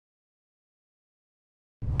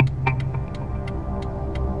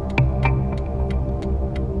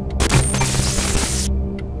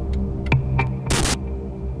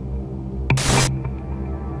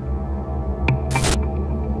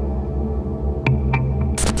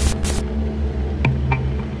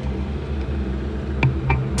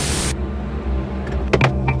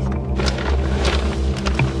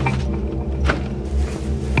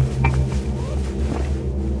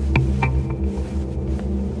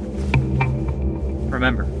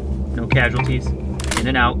Remember, no casualties, in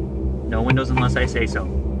and out, no windows unless I say so.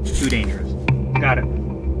 Too dangerous. Got it.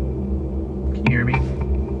 Can you hear me?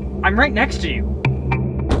 I'm right next to you.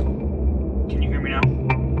 Can you hear me now?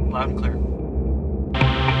 Loud and clear.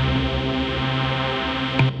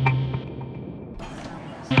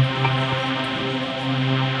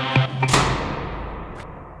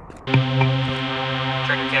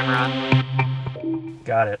 Turn your camera on.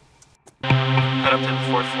 Got it. Head up to the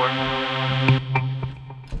 4th floor.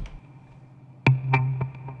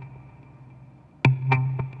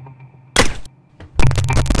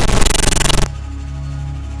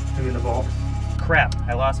 I'm in the vault. Crap,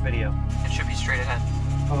 I lost video. It should be straight ahead.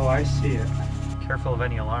 Oh, I see it. Careful of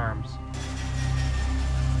any alarms.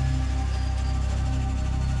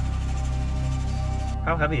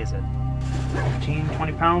 How heavy is it? 15,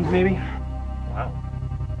 20 pounds maybe? Wow.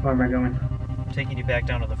 Where am I going? I'm taking you back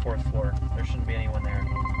down to the 4th floor. There shouldn't be anyone there.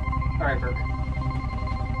 Alright, Burke.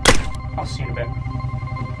 I'll see you in a bit.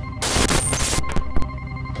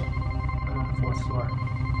 I'm on the 4th floor.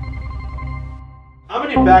 I'm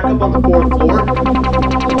gonna need backup on the 4th floor.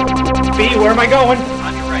 B, where am I going?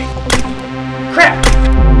 On your right. Crap!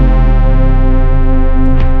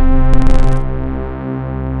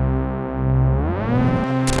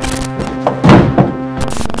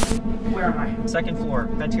 Where am I? 2nd floor.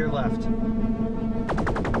 Bed to your left.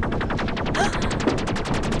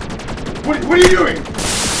 What are you doing?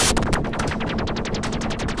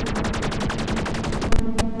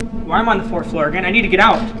 Why am I on the 4th floor again? I need to get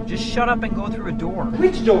out. Just shut up and go through a door.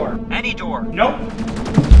 Which door? Any door. Nope.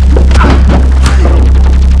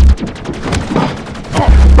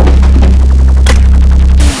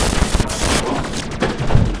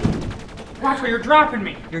 Watch where you're dropping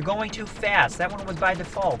me. You're going too fast. That one was by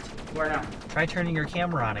default. Where now? Try turning your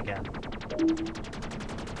camera on again.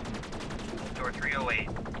 Door 308.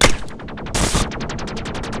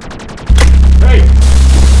 Hey!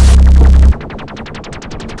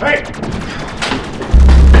 Hey!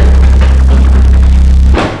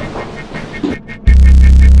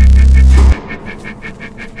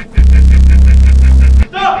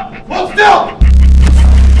 Stop! Hold still!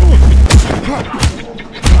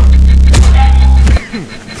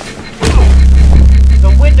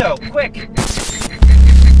 The window, quick!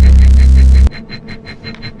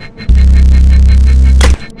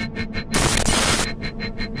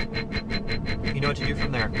 You know what to do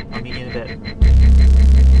from there. I'll meet you in a bit.